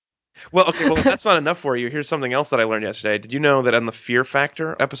Well, okay, well, if that's not enough for you, here's something else that I learned yesterday. Did you know that on the Fear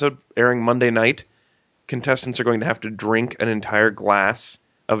Factor episode airing Monday night, contestants are going to have to drink an entire glass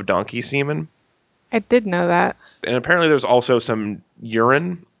of donkey semen? I did know that. And apparently there's also some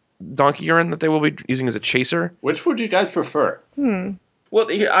urine, donkey urine, that they will be using as a chaser. Which would you guys prefer? Well,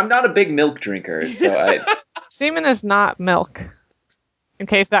 I'm not a big milk drinker, so Semen is not milk. In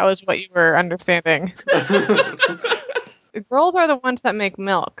case that was what you were understanding. Girls are the ones that make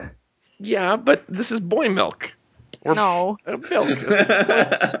milk. Yeah, but this is boy milk. Or No. milk.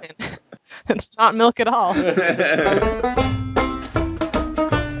 It's not milk at all.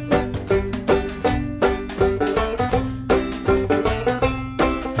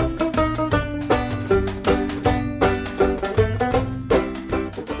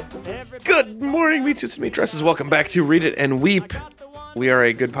 Good morning, meat suits and meat dresses. Welcome back to Read It and Weep. We are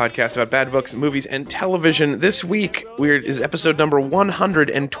a good podcast about bad books, movies, and television. This week is episode number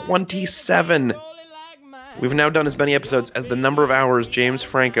 127. We've now done as many episodes as the number of hours James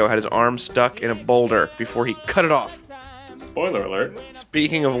Franco had his arm stuck in a boulder before he cut it off. Spoiler alert.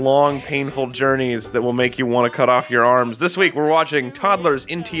 Speaking of long, painful journeys that will make you want to cut off your arms, this week we're watching Toddlers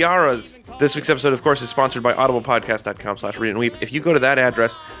in Tiaras. This week's episode, of course, is sponsored by audiblepodcast.com/readandweep. If you go to that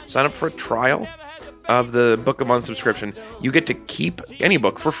address, sign up for a trial of the book a month subscription. You get to keep any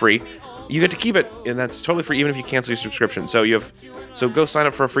book for free. You get to keep it, and that's totally free, even if you cancel your subscription. So go sign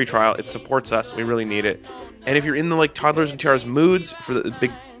up for a free trial. It supports us. We really need it. And if you're in the Toddlers and Tiaras moods, for the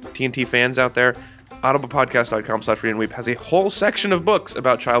big TNT fans out there, audiblepodcast.com/readandweep has a whole section of books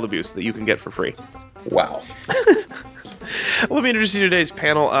about child abuse that you can get for free. Wow. Let me introduce you to today's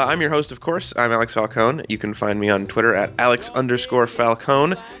panel. I'm your host, of course. I'm Alex Falcone. You can find me on Twitter at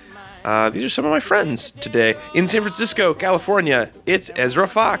Alex_Falcone. These are some of my friends today. In San Francisco, California, it's Ezra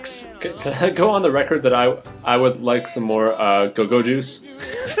Fox. Can I go on the record that I would like some more go-go juice?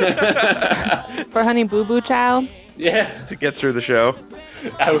 For Honey Boo Boo Chow? Yeah. To get through the show.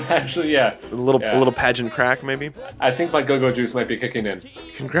 I would actually, yeah. A little pageant crack, maybe? I think my go-go juice might be kicking in.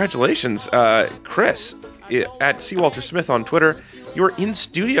 Congratulations. Chris, at C. Walter Smith on Twitter, you're in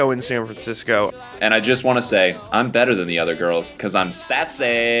studio in San Francisco. And I just want to say, I'm better than the other girls, because I'm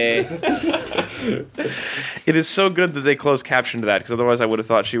sassy. It is so good that they closed caption to that, because otherwise I would have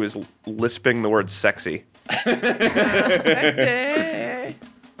thought she was lisping the word sexy. Sexy.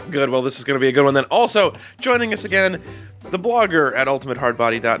 Good, well, this is going to be a good one then. Also, joining us again, the blogger at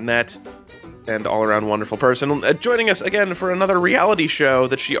ultimatehardbody.net, and all-around wonderful person. Joining us again for another reality show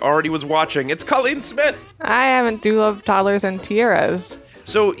that she already was watching. It's Colleen Smith! I do love Toddlers and Tiaras.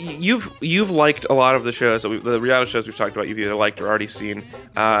 So, you've liked a lot of the shows, the reality shows we've talked about, you've either liked or already seen.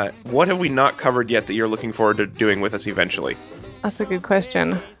 What have we not covered yet that you're looking forward to doing with us eventually? That's a good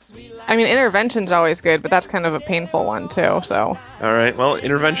question. I mean, Intervention's always good, but that's kind of a painful one, too, so. All right, well,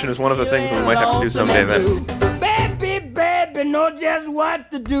 Intervention is one of the things we might have to do someday then. Baby, know just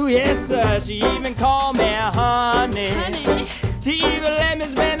what to do, yes, sir. She even called me honey. She even let me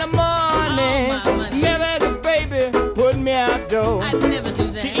spend the money. Never as a baby put me outdoors. I'd never do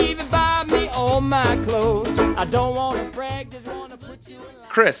that. She even buy me all my clothes. I don't want to brag, just want to put you in line.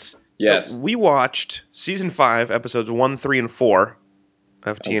 Chris, Yes. So we watched Season 5, Episodes 1, 3, and 4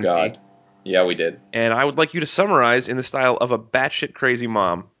 of TNT. Oh, God. Yeah, we did. And I would like you to summarize in the style of a batshit crazy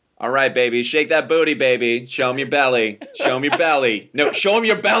mom. All right, baby. Shake that booty, baby. Show 'em your belly. Show 'em your belly. No, show 'em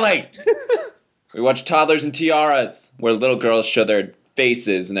your belly. We watch Toddlers and Tiaras, where little girls show their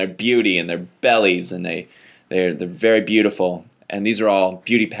faces and their beauty and their bellies, and they're very beautiful. And these are all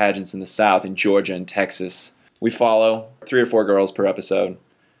beauty pageants in the South, in Georgia and Texas. We follow 3 or 4 girls per episode.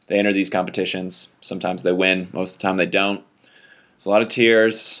 They enter these competitions. Sometimes they win. Most of the time they don't. There's a lot of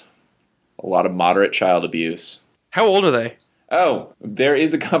tears, a lot of moderate child abuse. How old are they? Oh, there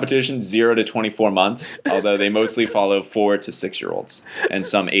is a competition 0 to 24 months, although they mostly follow 4 to 6-year-olds and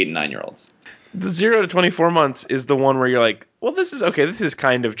some 8 and 9-year-olds. The 0 to 24 months is the one where you're like, well, this is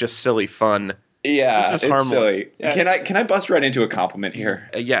kind of just silly fun. Yeah, This is it's harmless. silly. Yeah. Can I bust right into a compliment here?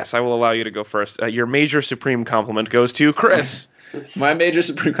 Yes, I will allow you to go first. Your major supreme compliment goes to Chris. My major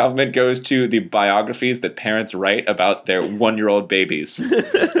supreme compliment goes to the biographies that parents write about their 1-year-old babies.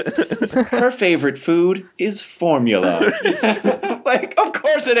 Her favorite food is formula. Like, of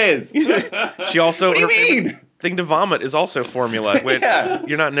course it is. She also, What do you her favorite mean? thing to vomit is also formula, which Yeah.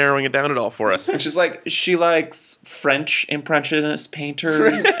 you're not narrowing it down at all for us. She's like, she likes French impressionist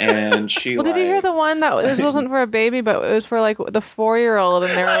painters, and she Well, did you hear the one that this wasn't for a baby, but it was for, like, the 4-year-old,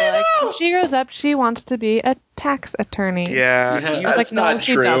 and they were like, when she grows up, she wants to be a tax attorney. Yeah. Yeah. was That's like, no, not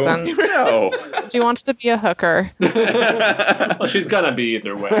she true. doesn't. No. She wants to be a hooker. Well, she's gonna be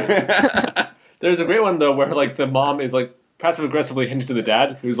either way. There's a great one, though, where, like, the mom is, like, passive aggressively hinted to the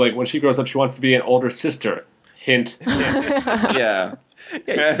dad, who's like, when she grows up, she wants to be an older sister. Hint. Yeah.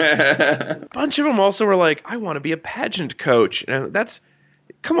 A bunch of them also were like, I want to be a pageant coach. And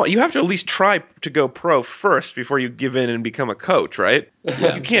come on, you have to at least try to go pro first before you give in and become a coach, right?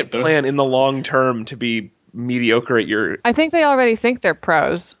 Yeah, You can't plan in the long term to be mediocre at your... I think they already think they're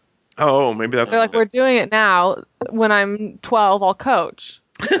pros. Oh, maybe that's... They're like, we're doing it now. When I'm 12, I'll coach.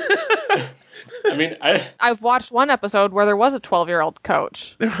 I mean, I've watched one episode where there was a 12-year-old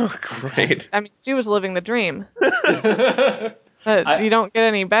coach. Oh, great. I mean, she was living the dream. But you don't get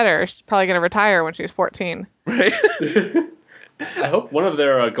any better. She's probably going to retire when she's 14. Right? I hope one of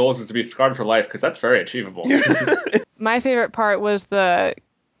their goals is to be scarred for life, because that's very achievable. My favorite part was the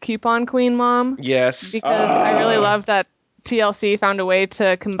coupon queen mom. Yes. Because I really loved that TLC found a way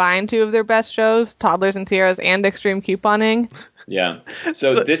to combine two of their best shows, Toddlers and Tiaras and Extreme Couponing. Yeah.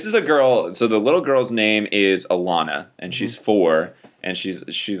 So this is a girl. So the little girl's name is Alana, and she's 4, and she's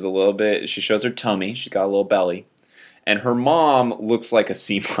a little bit. She shows her tummy. She's got a little belly, and her mom looks like a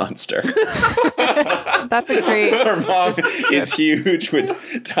sea monster. That's a great. Her mom is huge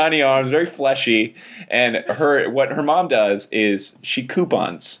with tiny arms, very fleshy, and what her mom does is she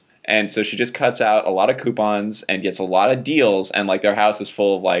coupons. And so she just cuts out a lot of coupons and gets a lot of deals, and like their house is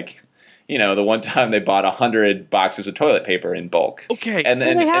full of like, you know, the one time they bought 100 boxes of toilet paper in bulk. Okay. And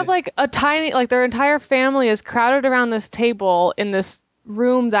then They have like a tiny, like their entire family is crowded around this table in this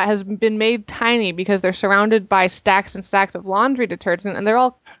room that has been made tiny because they're surrounded by stacks and stacks of laundry detergent, and they're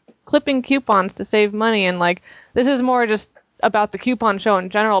all clipping coupons to save money. And like, this is more just about the coupon show in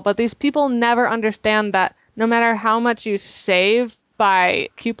general, but these people never understand that no matter how much you save by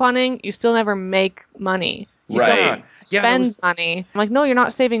couponing, you still never make money. You Right. spend money. I'm like, no, you're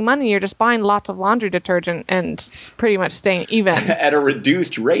not saving money. You're just buying lots of laundry detergent and pretty much staying even. At a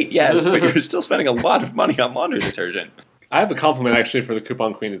reduced rate, yes, but you're still spending a lot of money on laundry detergent. I have a compliment actually for the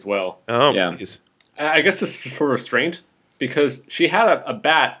coupon queen as well. Oh, Yeah. please. I guess this is for restraint, because she had a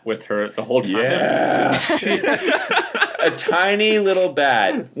bat with her the whole time. Yeah. A tiny little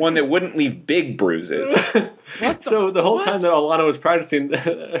bat, one that wouldn't leave big bruises. So the whole time that Alana was practicing,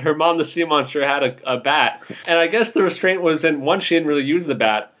 her mom, the sea monster, had a bat. And I guess the restraint was in, 1, she didn't really use the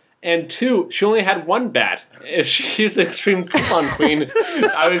bat. And 2, she only had 1 bat. If she's the extreme coupon queen,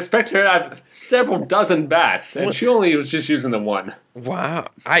 I would expect her to have several dozen bats. And she only was just using the 1. Wow.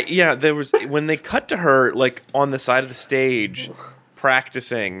 There was, when they cut to her, like, on the side of the stage,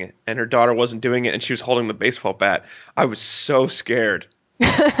 practicing, and her daughter wasn't doing it, and she was holding the baseball bat, I was so scared.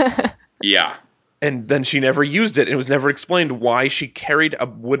 Yeah. And then she never used it. It was never explained why she carried a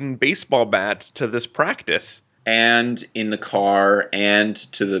wooden baseball bat to this practice. And in the car and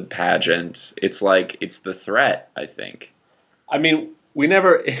to the pageant. It's like, it's the threat, I think. I mean,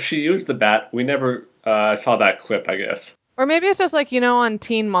 if she used the bat, we never saw that clip, I guess. Or maybe it's just like, you know, on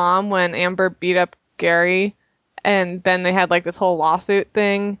Teen Mom when Amber beat up Gary and then they had like this whole lawsuit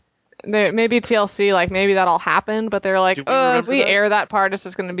thing. Maybe TLC, like maybe that all happened, but they're like, if we air that part, it's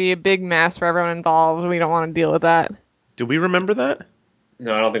just going to be a big mess for everyone involved. We don't want to deal with that. Do we remember that?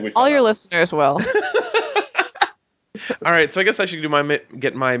 No, I don't think we saw All that. your listeners will. All right, so I guess I should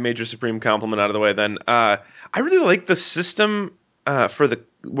get my Major Supreme compliment out of the way then. I really like the system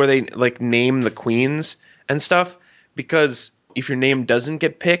where they like name the queens and stuff, because if your name doesn't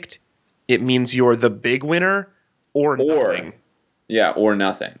get picked, it means you're the big winner or nothing. Yeah, or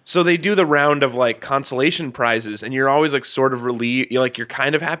nothing. So they do the round of like consolation prizes, and you're always like sort of relieved. You're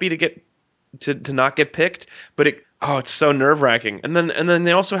kind of happy to get to not get picked, but it's so nerve wracking. And then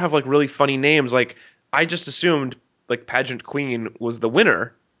they also have like really funny names. Like I just assumed like pageant queen was the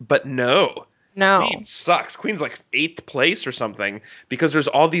winner, but no. Queen sucks. Queen's like 8th place or something, because there's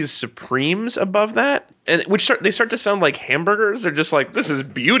all these supremes above that, and they start to sound like hamburgers. They're just like, this is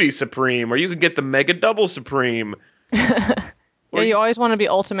beauty supreme, or you could get the mega double supreme. Yeah, you always want to be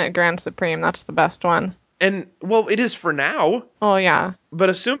ultimate grand supreme. That's the best one. And well, it is for now. Oh yeah. But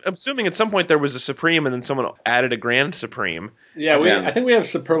assuming at some point there was a supreme and then someone added a grand supreme. Yeah, I think we have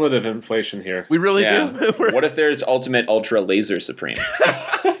superlative inflation here. We really do. What if there's ultimate ultra laser supreme?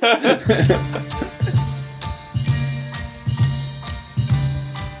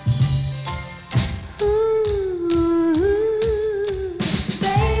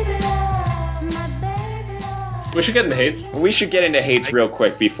 We should get into hates. We should get into hates real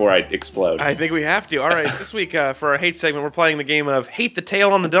quick before I explode. I think we have to. All right, this week for our hate segment, we're playing the game of Hate the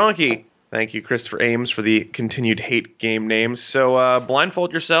Tail on the Donkey. Thank you, Christopher Ames, for the continued hate game names. So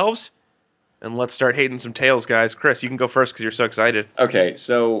blindfold yourselves, and let's start hating some tails, guys. Chris, you can go first because you're so excited. Okay,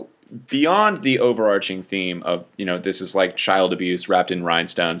 so beyond the overarching theme of, this is like child abuse wrapped in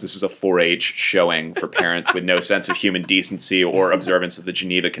rhinestones, this is a 4-H showing for parents with no sense of human decency or observance of the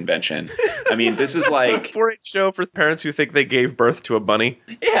Geneva Convention. I mean, this is like... a 4-H show for parents who think they gave birth to a bunny.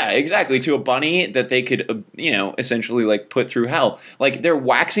 Yeah, exactly. To a bunny that they could, essentially like put through hell. Like they're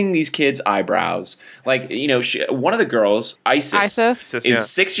waxing these kids' eyebrows. Like, one of the girls, Isis, is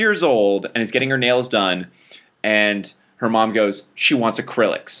 6 years old and is getting her nails done. And her mom goes, she wants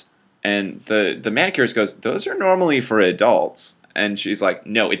acrylics. And the manicurist goes, those are normally for adults. And she's like,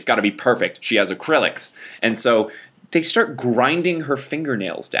 no, it's got to be perfect. She has acrylics. And so they start grinding her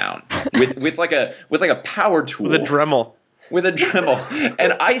fingernails down with like a power tool. With a Dremel. With a Dremel.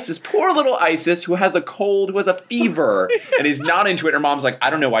 And Isis, poor little Isis, who has a cold, who has a fever, and is not into it. Her mom's like, I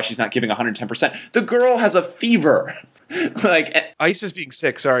don't know why she's not giving 110%. The girl has a fever. Isis being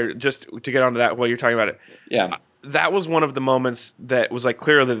sick, sorry, just to get onto that while you're talking about it. Yeah. That was one of the moments that was like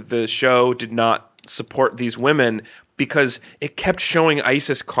clear that the show did not support these women because it kept showing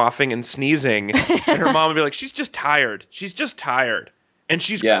Isis coughing and sneezing. And her mom would be like, she's just tired. She's just tired. And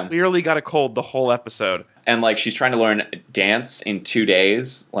she's clearly got a cold the whole episode. And like she's trying to learn dance in 2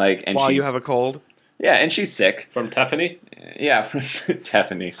 days. And while you have a cold? Yeah, and she's sick. From Tiffany? Yeah, from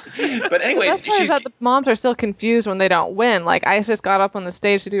Tiffany. But anyway, the best part is that the moms are still confused when they don't win. Like, Isis got up on the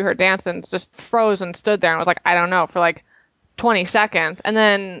stage to do her dance and just froze and stood there and was like, I don't know, for like 20 seconds. And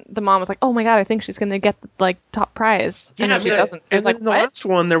then the mom was like, oh my god, I think she's going to get the top prize. Yeah, and then she doesn't. And then in the last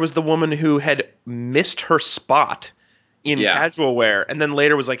one, there was the woman who had missed her spot in casual wear, and then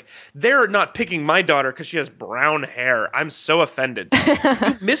later was like, they're not picking my daughter because she has brown hair. I'm so offended.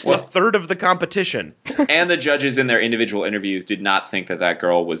 You missed a third of the competition. And the judges in their individual interviews did not think that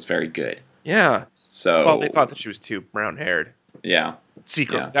girl was very good. Yeah. So... Well, they thought that she was too brown-haired. Yeah.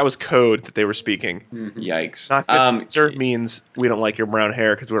 Secret. Yeah. That was code that they were speaking. Mm-hmm. Yikes. Not good. Sir means we don't like your brown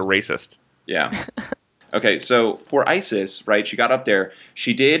hair because we're racist. Yeah. Okay, so for Isis, right, she got up there.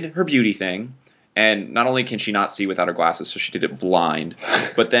 She did her beauty thing. And not only can she not see without her glasses, so she did it blind,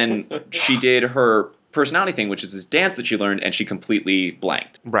 but then she did her personality thing, which is this dance that she learned, and she completely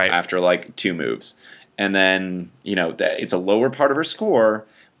blanked after like 2 moves. And then, it's a lower part of her score,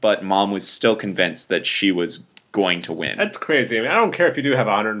 but mom was still convinced that she was going to win. That's crazy. I mean, I don't care if you do have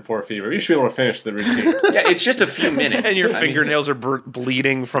 104 fever. You should be able to finish the routine. Yeah, it's just a few minutes. And your fingernails are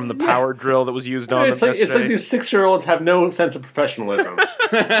bleeding from the power drill that was used on them yesterday. It's like these 6-year-olds have no sense of professionalism.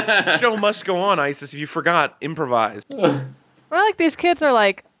 The show must go on, Isis. If you forgot, improvise. Well, like, these kids are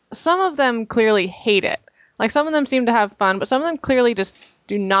like, some of them clearly hate it. Like, some of them seem to have fun, but some of them clearly just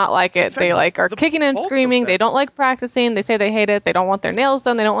do not like it. They are kicking and screaming. They don't like practicing. They say they hate it. They don't want their nails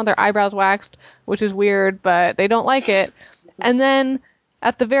done. They don't want their eyebrows waxed, which is weird, but they don't like it. And then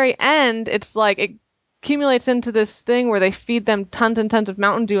at the very end, it's like it accumulates into this thing where they feed them tons and tons of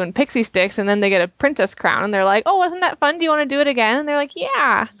Mountain Dew and pixie sticks, and then they get a princess crown, and they're like, oh, wasn't that fun? Do you want to do it again? And they're like,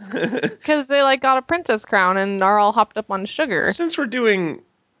 yeah. Because they got a princess crown and are all hopped up on sugar. Since we're doing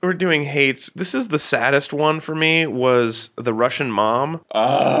hates, this is the saddest one for me, was the Russian mom.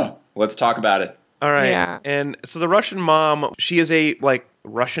 Let's talk about it. All right. Yeah. And so the Russian mom, she is a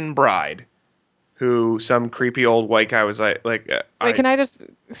Russian bride who some creepy old white guy was like Wait, can I just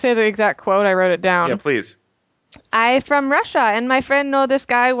say the exact quote? I wrote it down. Yeah, please. I from Russia, and my friend know this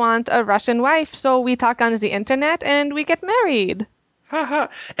guy want a Russian wife, so we talk on the internet and we get married. Haha.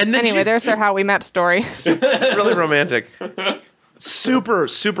 And then anyway, there's their how we met story. Really romantic. Super,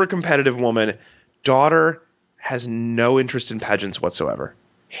 super competitive woman. Daughter has no interest in pageants whatsoever.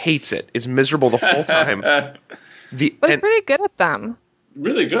 Hates it. Is miserable the whole time. But it's pretty good at them.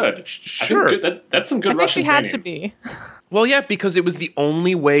 Really good. Sure. That's some good Russian training. I think training. she had to be. Well, yeah, because it was the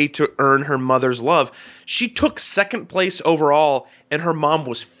only way to earn her mother's love. She took second place overall, and her mom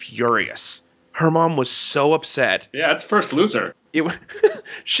was furious. Her mom was so upset. Yeah, it's first loser.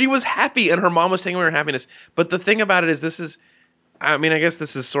 She was happy, and her mom was taking away her happiness. But the thing about it is I guess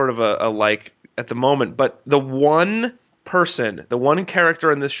this is sort of a like at the moment, but the one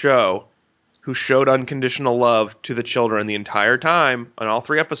character in this show who showed unconditional love to the children the entire time on all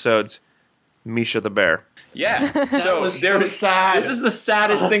 3 episodes, Misha the bear. Yeah. So sad. This is the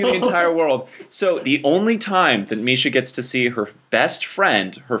saddest thing in the entire world. So the only time that Misha gets to see her best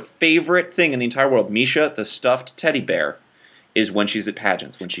friend, her favorite thing in the entire world, Misha the stuffed teddy bear, is when she's at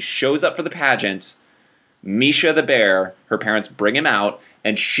pageants. When she shows up for the pageant, Misha the bear, her parents bring him out,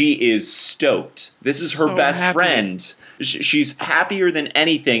 and she is stoked. This is her best friend. She's happier than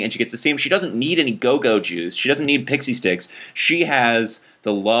anything, and she gets to see him. She doesn't need any go-go juice. She doesn't need pixie sticks. She has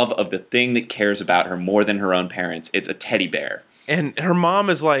the love of the thing that cares about her more than her own parents. It's a teddy bear. And her mom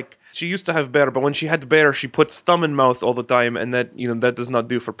is like, she used to have bear, but when she had the bear, she puts thumb in mouth all the time, and that, that does not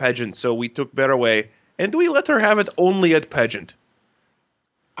do for pageant. So we took bear away, and we let her have it only at pageant.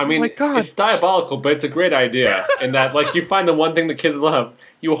 I mean, my God. it's diabolical, but it's a great idea. In that, like, you find the one thing the kids love,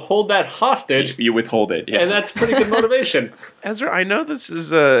 you hold that hostage, You withhold it, yeah. and that's pretty good motivation. Ezra, I know this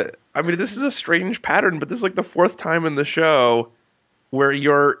is a strange pattern, but this is like the 4th time in the show where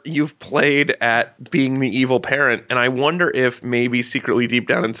you've played at being the evil parent, and I wonder if maybe secretly deep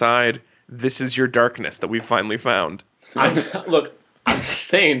down inside, this is your darkness that we've finally found. Look, I'm just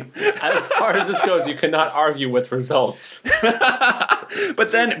saying, as far as this goes, you cannot argue with results.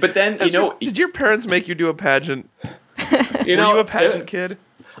 But then, Ezra, did your parents make you do a pageant? Were you a pageant kid?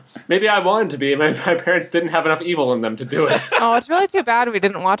 Maybe I wanted to be. My parents didn't have enough evil in them to do it. Oh, it's really too bad we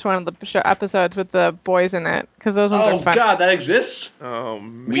didn't watch one of the episodes with the boys in it, because those ones are Oh, fun. God, that exists? Oh,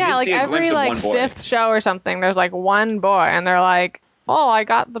 man. We yeah, did like see a glimpse every of one boy. 5th show or something, there's like one boy, and they're like, "Oh, I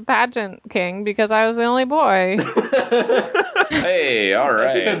got the pageant king because I was the only boy." Hey, all That's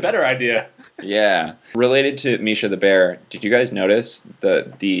right. even a better idea. Yeah. Related to Misha the bear, did you guys notice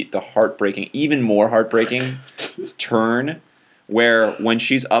the heartbreaking, even more heartbreaking turn where when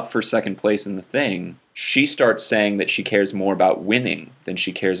she's up for second place in the thing, she starts saying that she cares more about winning than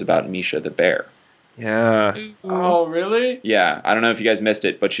she cares about Misha the bear. Yeah. Oh, really? Yeah, I don't know if you guys missed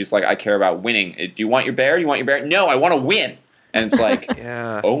it, but she's like, I care about winning. Do you want your bear? You want your bear? No, I want to win. And it's like,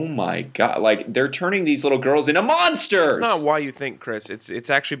 Yeah. oh my God, like they're turning these little girls into monsters. It's not why you think, Chris. It's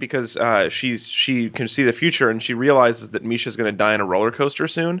actually because she can see the future, and she realizes that Misha's going to die in a roller coaster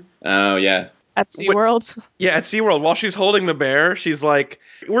soon. Oh, yeah. At SeaWorld. Yeah, at SeaWorld. While she's holding the bear, she's like,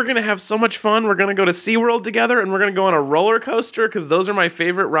 we're going to have so much fun. We're going to go to SeaWorld together, and we're going to go on a roller coaster, because those are my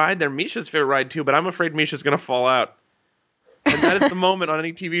favorite ride. They're Misha's favorite ride, too, but I'm afraid Misha's going to fall out. And that is the moment on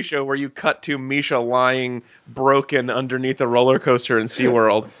any TV show where you cut to Misha lying broken underneath a roller coaster in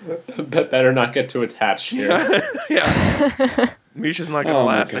SeaWorld. Better not get too attached here. Yeah. Misha's not going to Oh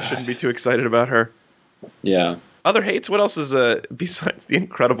my last. I God. shouldn't be too excited about her. Yeah. Other hates? What else is, besides the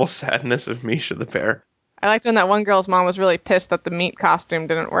incredible sadness of Misha the bear? I liked when that one girl's mom was really pissed that the meat costume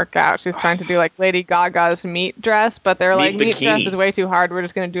didn't work out. She's trying to do like Lady Gaga's meat dress, but they're like, meat dress is way too hard. We're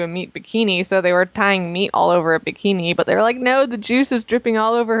just going to do a meat bikini. So they were tying meat all over a bikini, but they were like, no, the juice is dripping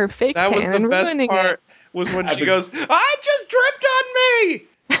all over her fake That tan was the and best ruining part, it. was when she goes, I just dripped on me!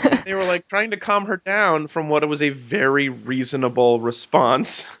 And they were like trying to calm her down from what was a very reasonable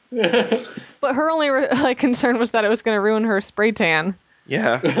response. But her only concern was that it was going to ruin her spray tan.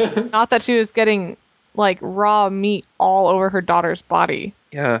 Yeah. Not that she was getting like raw meat all over her daughter's body.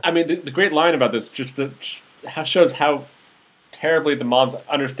 Yeah. I mean, the great line about this just shows how terribly the moms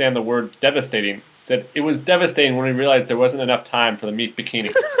understand the word devastating. Said it was devastating when we realized there wasn't enough time for the meat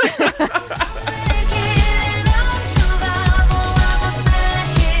bikini.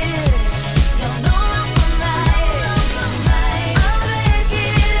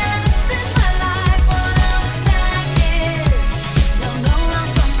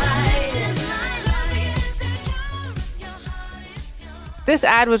 This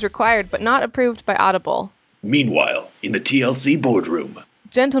ad was required but not approved by Audible. Meanwhile, in the TLC boardroom.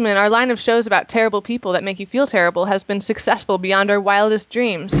 Gentlemen, our line of shows about terrible people that make you feel terrible has been successful beyond our wildest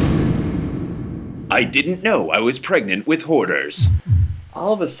dreams. I didn't know I was pregnant with hoarders.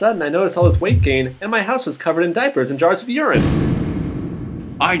 All of a sudden, I noticed all this weight gain, and my house was covered in diapers and jars of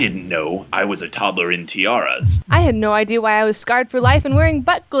urine. I didn't know I was a toddler in tiaras. I had no idea why I was scarred for life and wearing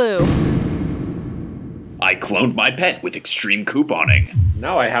butt glue. I cloned my pet with extreme couponing.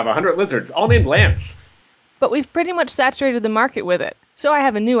 Now I have 100 lizards, all named Lance. But we've pretty much saturated the market with it, so I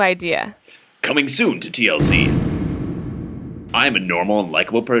have a new idea. Coming soon to TLC. I'm a normal and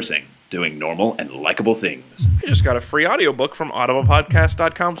likable person, doing normal and likable things. I just got a free audiobook from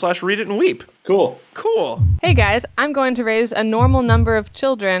audiblepodcast.com/readitandweep. Cool. Cool. Hey guys, I'm going to raise a normal number of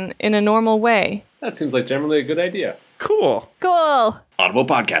children in a normal way. That seems like generally a good idea. Cool. Cool!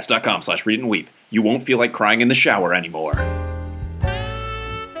 audiblepodcast.com/readitandweep. You won't feel like crying in the shower anymore.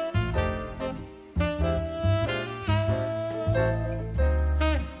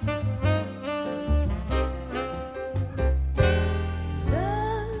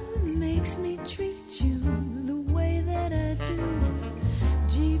 Love makes me treat you the way that I do.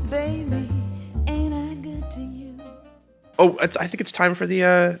 Gee, baby, ain't I good to you? Oh, I think it's time for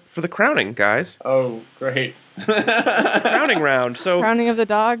the crowning, guys. Oh, great. Crowning round. So Crowning of the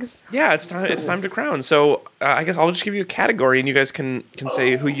dogs. yeah, it's time to crown. So I guess I'll just give you a category, and you guys can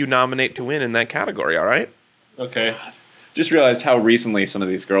say who you nominate to win in that category. All right? Okay. Just realized how recently some of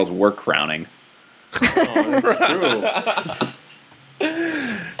these girls were crowning. Oh, that's true.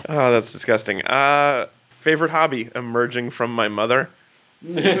 Oh, that's disgusting. Favorite hobby, emerging from my mother.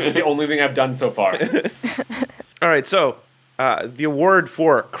 It's the only thing I've done so far. All right, so the award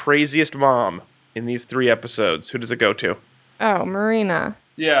for craziest mom in these 3 episodes, who does it go to? Oh, Marina.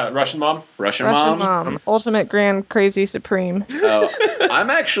 Yeah, Russian mom. Russian Russian mom. mom. Ultimate Grand Crazy Supreme. Oh, I'm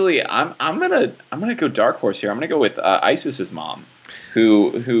gonna go dark horse here. I'm gonna go with Isis's mom,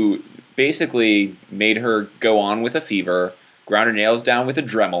 who basically made her go on with a fever, ground her nails down with a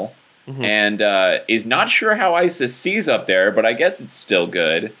Dremel, and is not sure how Isis sees up there, but I guess it's still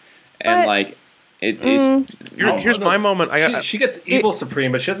good. And But- like it is. Here's my moment. She gets evil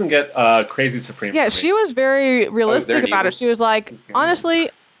supreme, but she doesn't get crazy supreme. Yeah, for me. she was very realistic an about evil? it. She was like,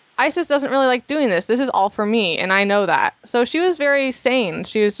 honestly, Isis doesn't really like doing this. This is all for me, and I know that. So she was very sane.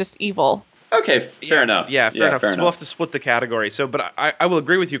 She was just evil. Okay, fair enough. Yeah, fair enough. Fair So we'll have to split the category. So, but I will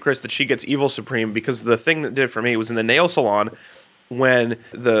agree with you, Chris, that she gets evil supreme, because the thing that did it for me was in the nail salon when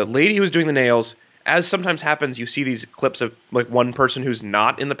the lady who was doing the nails, as sometimes happens, you see these clips of like one person who's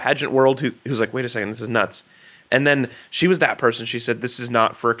not in the pageant world who's like, wait a second, this is nuts. And then she was that person. She said, this is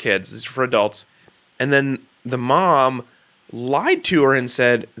not for kids, this is for adults. And then the mom lied to her and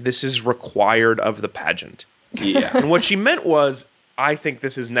said, this is required of the pageant. Yeah. And what she meant was, I think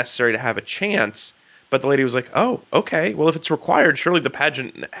this is necessary to have a chance. But the lady was like, oh, okay, well, if it's required, surely the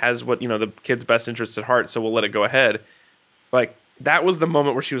pageant has what, the kid's best interests at heart, so we'll let it go ahead. Like, that was the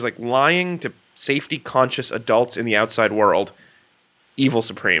moment where she was like lying to safety-conscious adults in the outside world. Evil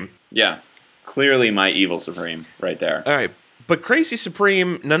supreme. Yeah. Clearly my evil supreme right there. All right. But crazy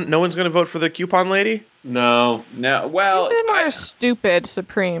supreme, no one's going to vote for the coupon lady? No. No, well, She's more stupid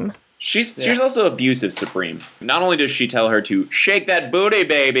supreme. she's also abusive supreme. Not only does she tell her to shake that booty,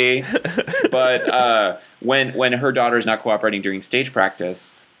 baby, but when her daughter's not cooperating during stage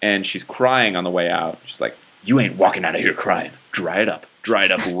practice and she's crying on the way out, she's like, You ain't walking out of here crying. Dry it up. Dry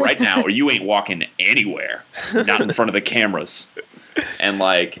it up right now, or you ain't walking anywhere. Not in front of the cameras. and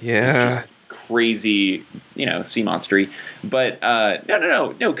like, it's just crazy, sea monstery. But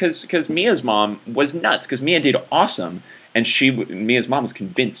no, because Mia's mom was nuts. Because Mia did awesome, and Mia's mom was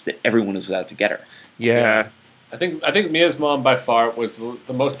convinced that everyone was out to get her. Yeah. I think Mia's mom by far was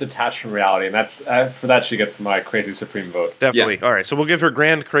the most detached from reality, and that's for that she gets my crazy supreme vote. Definitely. Yeah. All right, so we'll give her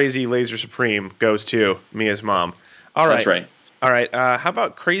grand crazy laser supreme goes to Mia's mom. All right. That's right. All right, how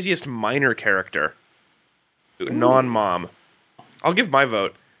about craziest minor character? Non-mom. I'll give my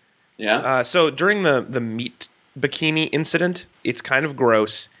vote. Yeah. So during the meat bikini incident, it's kind of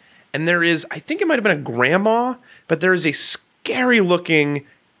gross. And there is, I think it might have been a grandma, but there is a scary-looking,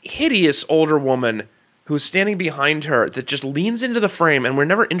 hideous older woman who's standing behind her that just leans into the frame, and we're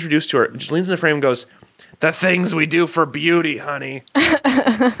never introduced to her. Just leans in the frame and goes, "The things we do for beauty, honey."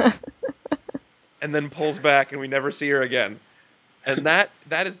 And then pulls back, and we never see her again. And that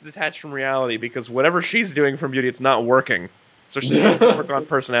is detached from reality, because whatever she's doing from beauty, it's not working. So she needs to work on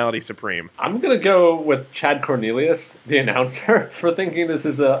personality supreme. I'm going to go with Chad Cornelius, the announcer, for thinking this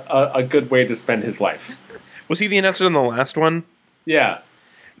is a good way to spend his life. Was he the announcer in the last one? Yeah.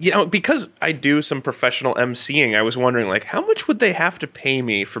 Because I do some professional emceeing, I was wondering, like, how much would they have to pay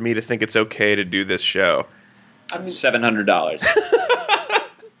me for me to think it's okay to do this show? $700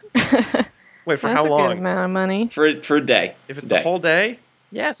 Wait, for That's how a long? good amount of money. for a day. If it's a the day. whole day?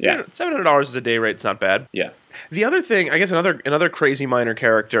 Yeah, Yeah. $700 is a day rate. It's not bad. Yeah. The other thing, I guess another crazy minor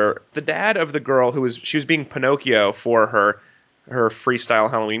character, the dad of the girl she was being Pinocchio for her freestyle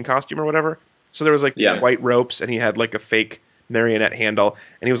Halloween costume or whatever. So there was like white ropes, and he had like a fake marionette handle,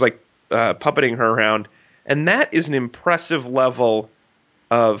 and he was like puppeting her around. And that is an impressive level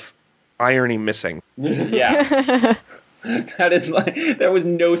of irony missing. Yeah. That is like, there was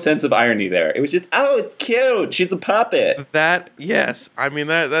no sense of irony there. It was just, oh, it's cute. She's a puppet. Yes. I mean,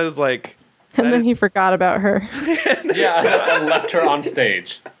 that is like... And then he forgot about her. Yeah, and left her on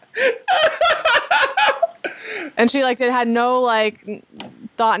stage. And she had no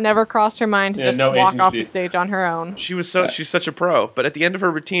thought, never crossed her mind to just no walk off agency. the stage on her own. She's such a pro. But at the end of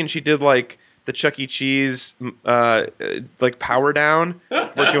her routine, she did like the Chuck E. Cheese like power down,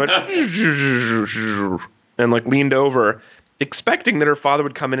 where she went and like leaned over, expecting that her father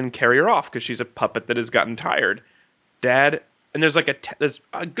would come in and carry her off because she's a puppet that has gotten tired. Dad, and there's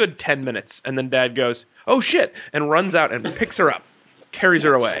a good 10 minutes, and then Dad goes, "Oh shit," and runs out and picks her up, carries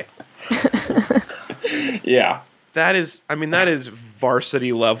her away. Yeah. That is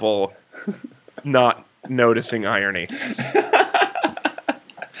varsity level not noticing irony.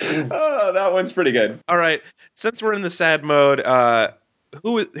 Oh, that one's pretty good. All right, since we're in the sad mode,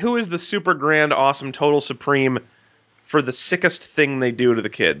 who is the super grand, awesome, total supreme for the sickest thing they do to the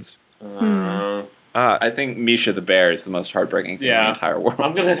kids? I think Misha the bear is the most heartbreaking thing in the entire world.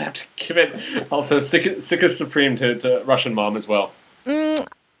 I'm gonna have to give it also sickest supreme to Russian mom as well.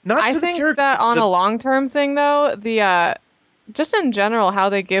 Not I to the think character. that on a long-term thing, though, the just in general, how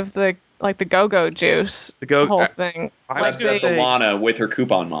they give the go-go juice, the whole thing. I Like was gonna That's say, Alana with her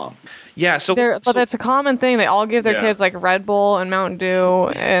coupon mom. yeah. So, but it's a common thing. They all give their Yeah. kids like Red Bull and Mountain Dew,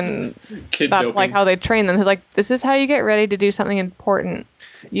 and Kid that's doping. like how they train them. It's like, this is how you get ready to do something important.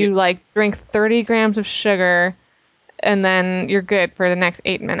 You like drink 30 grams of sugar, and then you're good for the next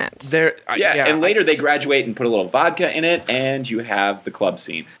 8 minutes. And later they graduate and put a little vodka in it, and you have the club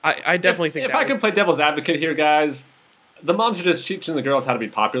scene. I definitely think if I can play devil's advocate here, guys, the moms are just teaching the girls how to be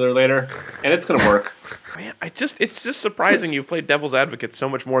popular later, and it's gonna work. Man, it's just surprising you've played devil's advocate so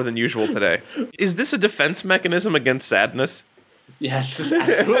much more than usual today. Is this a defense mechanism against sadness? Yes, this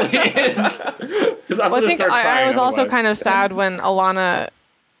absolutely is. Because I'm Well, I gonna think start crying I was also otherwise. kind of sad when Alana,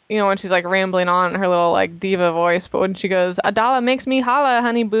 when she's like rambling on in her little like diva voice, but when she goes, "Adala makes me holla,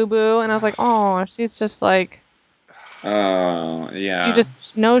 honey boo boo," and I was like, oh, she's just like, Oh, yeah. you just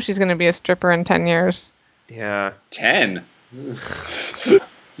know she's gonna be a stripper in 10 years. Yeah. 10.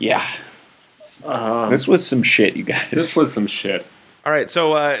 Yeah. This was some shit, you guys. This was some shit. All right,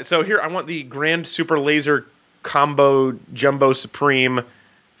 so here I want the Grand Super Laser Combo Jumbo Supreme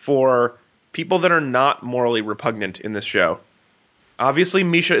for people that are not morally repugnant in this show. Obviously,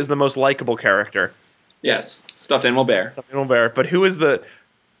 Misha is the most likable character. Yes, stuffed animal bear. But who is the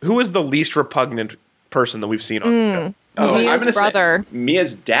least repugnant person that we've seen on the show? Oh, Mia's I'm gonna brother. say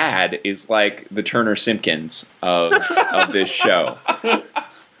Mia's dad is like the Turner Simpkins of this show. But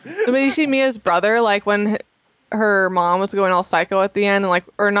you see Mia's brother, like when her mom was going all psycho at the end, and like,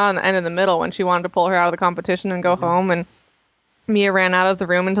 or not in the end, in the middle, when she wanted to pull her out of the competition and go home, and Mia ran out of the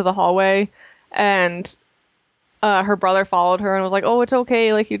room into the hallway, and her brother followed her and was like, "Oh, it's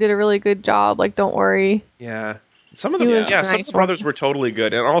okay. Like, you did a really good job. Like, don't worry." Yeah, some of the He was some of nice the brothers were totally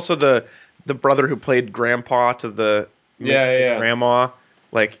good, and also the brother who played grandpa to the his grandma,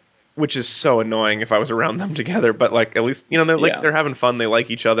 like, which is so annoying if I was around them together. But like, at least they're having fun. They like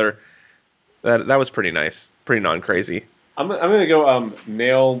each other. That was pretty nice, pretty non-crazy. I'm gonna go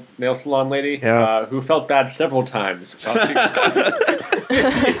nail salon lady who felt bad several times while she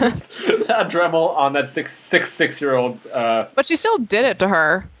used that Dremel on that 6'6" But she still did it to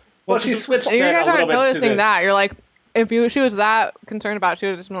her. Well, she switched. And you then guys a little aren't bit to noticing the, that. You're like, she was that concerned about it, she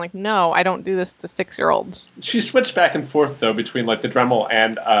would have just been like, "No, I don't do this to 6-year-olds." She switched back and forth though between like the Dremel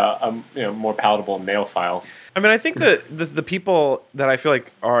and a more palatable nail file. I mean, I think the people that I feel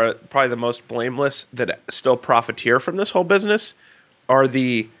like are probably the most blameless that still profiteer from this whole business are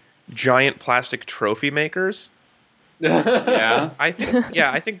the giant plastic trophy makers. Yeah. I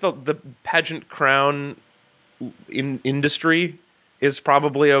think the pageant crown industry is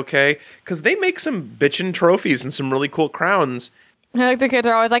probably okay because they make some bitchin' trophies and some really cool crowns. Like the kids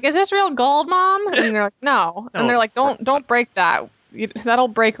are always like, "Is this real gold, Mom?" And they're like, "No." And they're like, "Don't break that. That'll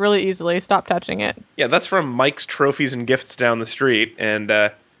break really easily. Stop touching it." Yeah, that's from Mike's Trophies and Gifts down the street, and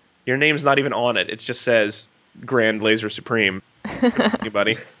your name's not even on it. It just says Grand Laser Supreme. You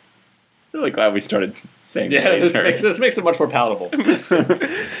buddy. Really glad we started saying this makes it much more palatable.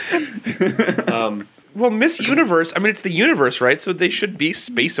 Well, Miss Universe, I mean, it's the universe, right? So they should be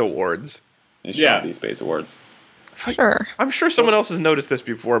space awards. They should be space awards. Sure. I'm sure someone else has noticed this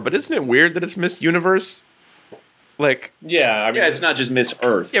before, but isn't it weird that it's Miss Universe? Like, I mean, it's not just Miss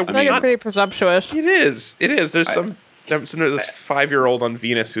Earth. Yeah, I think it's pretty presumptuous. It is. There's this 5-year-old on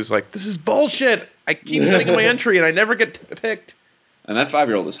Venus who's like, "This is bullshit. I keep getting in my entry and I never get picked." And that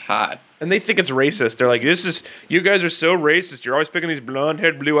 5-year-old is hot. And they think it's racist. They're like, you guys are so racist. You're always picking these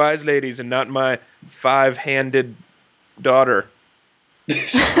blonde-haired, blue-eyed ladies and not my 5-handed daughter.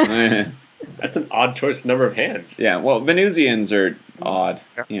 That's an odd choice number of hands. Yeah, well, Venusians are odd,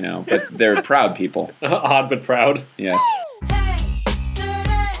 but they're proud people. Odd but proud. Yes.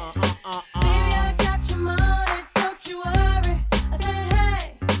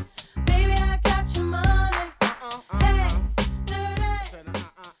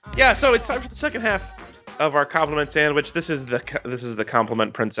 Yeah, so it's time for the second half of our compliment sandwich. This is the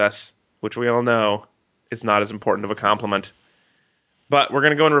compliment princess, which we all know is not as important of a compliment. But we're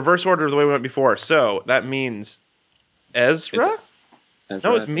going to go in reverse order of the way we went before. So that means Ezra?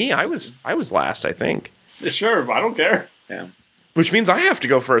 No, it's me. I was last, I think. Sure, I don't care. Yeah. Which means I have to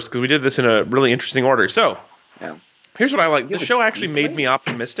go first because we did this in a really interesting order. So, here's what I like. The show actually made me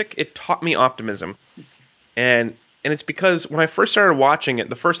optimistic. It taught me optimism. And it's because when I first started watching it,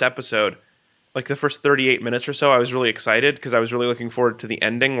 the first episode, like the first 38 minutes or so, I was really excited because I was really looking forward to the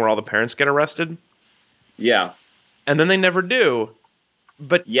ending where all the parents get arrested. Yeah. And then they never do.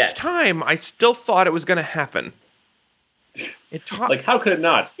 But Yet. each time, I still thought it was going to happen. Like, how could it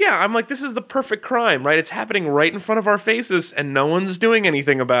not? Yeah, I'm like, this is the perfect crime, right? It's happening right in front of our faces, and no one's doing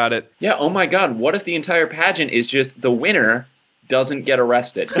anything about it. Yeah, oh my god, what if the entire pageant is just the winner doesn't get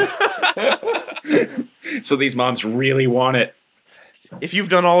arrested? So these moms really want it. If you've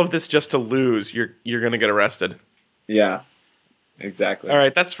done all of this just to lose, you're going to get arrested. Yeah, exactly. All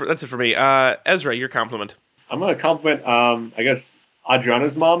right, that's it for me. Ezra, your compliment. I'm going to compliment, I guess,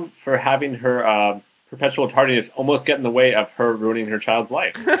 Adriana's mom for having her perpetual tardiness almost get in the way of her ruining her child's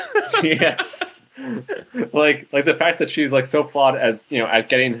life. Yeah. like the fact that she's like so flawed as at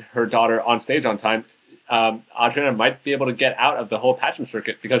getting her daughter on stage on time. Adriana might be able to get out of the whole pageant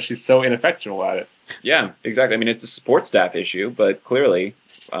circuit because she's so ineffectual at it. Yeah, exactly. I mean, it's a support staff issue, but clearly,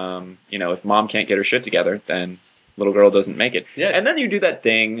 if mom can't get her shit together, then little girl doesn't make it. Yeah. And then you do that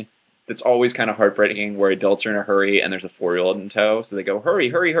thing that's always kind of heartbreaking where adults are in a hurry and there's a 4-year-old in tow, so they go, hurry,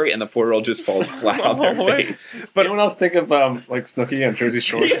 hurry, hurry, and the 4-year-old just falls flat on their face. But anyone else think of like Snooki on Jersey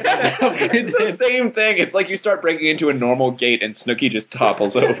Shore? Yeah, it's the same thing. It's like you start breaking into a normal gate and Snooki just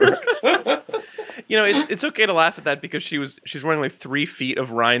topples over. It's okay to laugh at that because she's wearing like 3 feet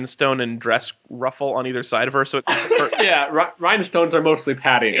of rhinestone and dress ruffle on either side of her. So yeah, rhinestones are mostly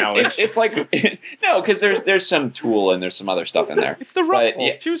padding, Alex. It's like no, because there's some tulle and there's some other stuff in there. It's the ruffle. But,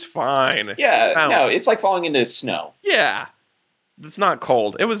 yeah, she was fine. Yeah, Wow. no, it's like falling into snow. Yeah. It's not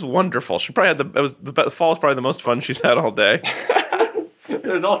cold. It was wonderful. She probably had the fall was probably the most fun she's had all day.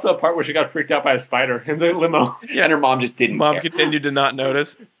 There's also a part where she got freaked out by a spider in the limo. Yeah, and her mom just didn't care. Mom continued to not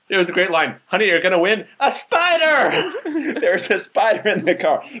notice. It was a great line. Honey, you're going to win. A spider! There's a spider in the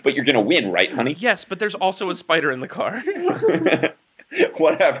car. But you're going to win, right, honey? Yes, but there's also a spider in the car.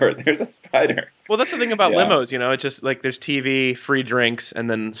 Whatever. There's a spider. Well, that's the thing about limos, It's just like there's TV, free drinks, and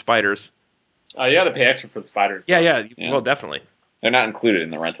then spiders. You got to pay extra for the spiders. Yeah. Well, definitely. They're not included in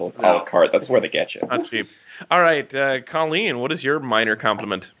the rental. It's a la carte. That's where they get you. Not cheap. All right, Colleen, what is your minor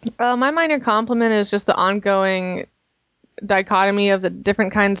compliment? My minor compliment is just the ongoing dichotomy of the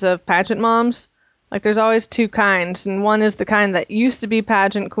different kinds of pageant moms. Like, there's always 2 kinds, and one is the kind that used to be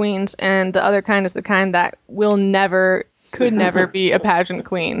pageant queens, and the other kind is the kind that could never be a pageant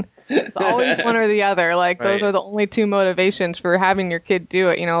queen. It's always one or the other. Like, those are the only 2 motivations for having your kid do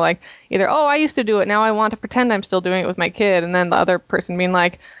it. Like, either, I used to do it, now I want to pretend I'm still doing it with my kid, and then the other person being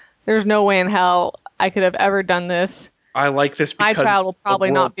like, there's no way in hell I could have ever done this. I like this because my child will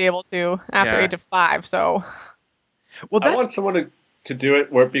probably not be able to after age of 5, so... Well, I want someone to do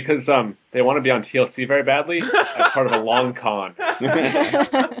it because they want to be on TLC very badly as part of a long con. That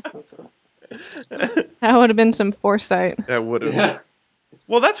would have been some foresight. That would have. Yeah.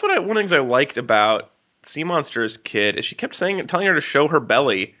 Well, that's one of the things I liked about Sea Monster's kid is she kept telling her to show her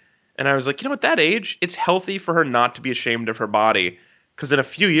belly, and I was like, at that age, it's healthy for her not to be ashamed of her body, because in a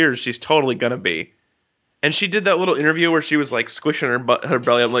few years she's totally gonna be. And she did that little interview where she was like squishing her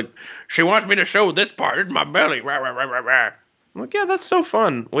belly. I'm like, she wants me to show this part. It's my belly. Rah, rah, rah, rah, rah. I'm like, yeah, that's so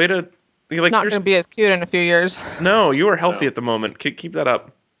fun. Way to like. Not going to be as cute in a few years. No, you are healthy at the moment. Keep that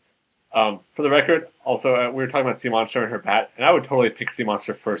up. For the record, also we were talking about Sea Monster and her bat, and I would totally pick Sea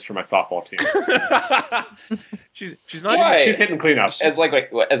Monster first for my softball team. she's not. Why? She's hitting cleanup as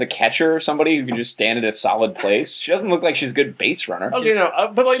as a catcher or somebody who can just stand in a solid place. She doesn't look like she's a good base runner. Okay,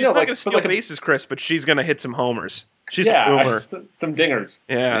 but she's not going to steal bases, Chris, but she's going to hit some homers. She's a boomer. Some dingers.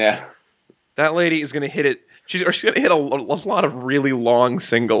 Yeah. That lady is going to hit it. She's going to hit a lot of really long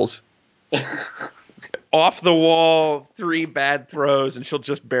singles. Off the wall, 3 bad throws, and she'll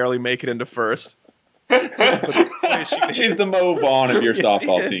just barely make it into first. She's the Mo Vaughn of your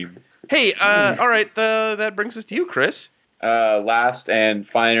softball team. Hey, all right, that brings us to you, Chris. Last and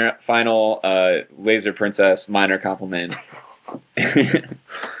final Laser Princess minor compliment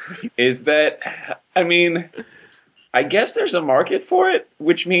is that, I guess there's a market for it,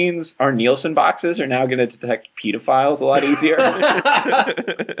 which means our Nielsen boxes are now going to detect pedophiles a lot easier.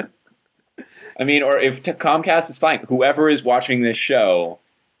 Or if Comcast is fine, whoever is watching this show,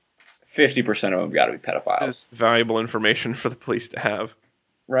 50% of them got to be pedophiles. This is valuable information for the police to have.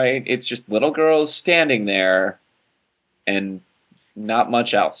 Right? It's just little girls standing there and not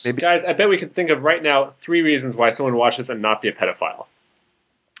much else. Guys, I bet we can think of right now 3 reasons why someone watches and not be a pedophile.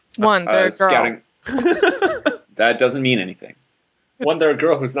 1, they're a girl. Scouting. That doesn't mean anything. 1, they're a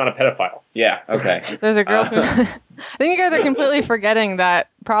girl who's not a pedophile. Yeah, okay. There's a girl who... I think you guys are completely forgetting that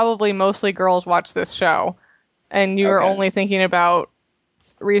probably mostly girls watch this show. And you are only thinking about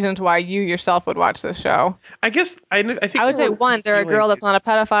reasons why you yourself would watch this show. I guess I think I would say 1, they're a girl that's not a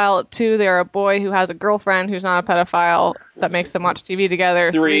pedophile. 2, they're a boy who has a girlfriend who's not a pedophile that makes them watch TV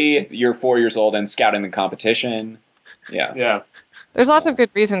together. 3, you're 4 years old and scouting the competition. Yeah. Yeah. There's lots of good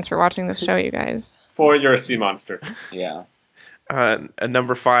reasons for watching this show, you guys. For your sea monster. Yeah. And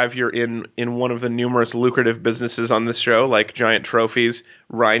number 5, you're in one of the numerous lucrative businesses on this show, like giant trophies,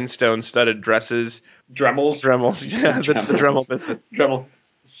 rhinestone-studded dresses, Dremels. yeah, the Dremel business. Dremel.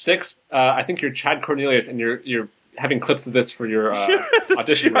 6, I think you're Chad Cornelius, and you're having clips of this for your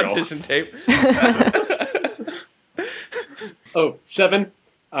audition reel. Audition tape. Oh, 7,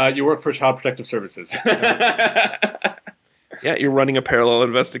 you work for Child Protective Services. Yeah, you're running a parallel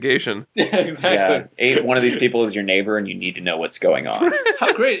investigation. Yeah, exactly. Yeah. 8, one of these people is your neighbor, and you need to know what's going on.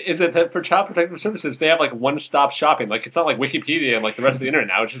 How great is it that for Child Protective Services, they have like one-stop shopping? Like, it's not like Wikipedia and like the rest of the internet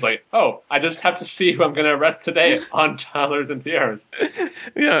now. It's just like, oh, I just have to see who I'm going to arrest today on Toddlers and Tiaras.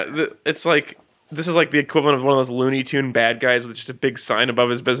 Yeah, it's like, this is like the equivalent of one of those Looney Tune bad guys with just a big sign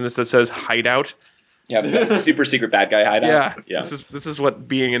above his business that says hideout. Yeah, that's super secret bad guy hideout. Yeah. This is what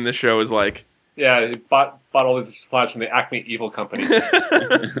being in this show is like. Yeah, he bought all these supplies from the Acme Evil Company.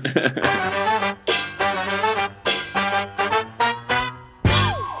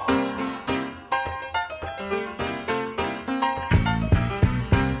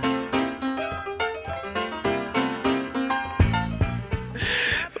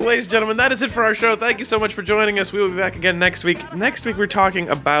 Ladies and gentlemen, that is it for our show. Thank you so much for joining us. We will be back again next week. Next week, we're talking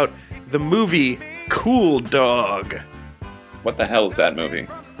about the movie Cool Dog. What the hell is that movie?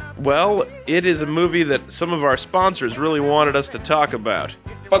 Well, it is a movie that some of our sponsors really wanted us to talk about.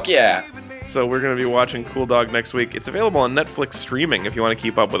 Fuck yeah. So we're going to be watching Cool Dog next week. It's available on Netflix streaming if you want to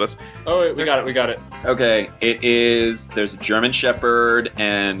keep up with us. Oh, wait, we got it. Okay, there's a German Shepherd,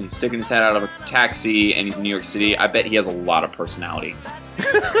 and he's sticking his head out of a taxi, and he's in New York City. I bet he has a lot of personality.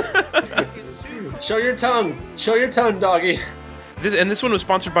 Show your tongue, doggy. This one was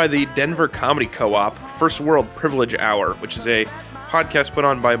sponsored by the Denver Comedy Co-op, First World Privilege Hour, which is a podcast put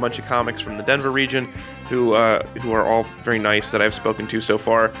on by a bunch of comics from the Denver region who are all very nice that I've spoken to so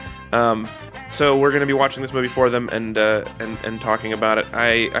far. So we're going to be watching this movie for them and talking about it.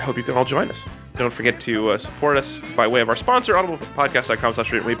 I hope you can all join us. Don't forget to support us by way of our sponsor,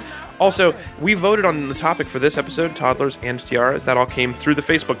 audiblepodcast.com/RiaW. Also, we voted on the topic for this episode, Toddlers and Tiaras. That all came through the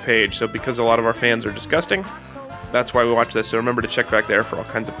Facebook page, so because a lot of our fans are disgusting, that's why we watch this. So remember to check back there for all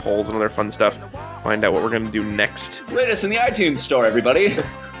kinds of polls and other fun stuff. Find out what we're going to do next. Rate us in the iTunes store, everybody.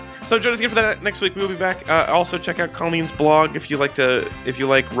 So join us again for that next week. We will be back. Also check out Colleen's blog if you like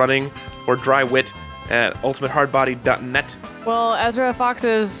running or dry wit at ultimatehardbody.net. Well, Ezra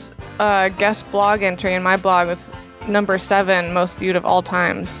Fox's guest blog entry in my blog was number 7 most viewed of all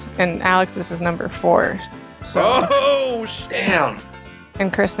times, and Alex's is number 4. So. Oh, damn!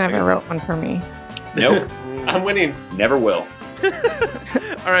 And Chris never wrote one for me. Nope. I'm winning. Never will.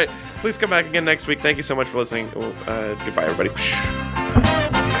 All right. Please come back again next week. Thank you so much for listening. Goodbye, everybody.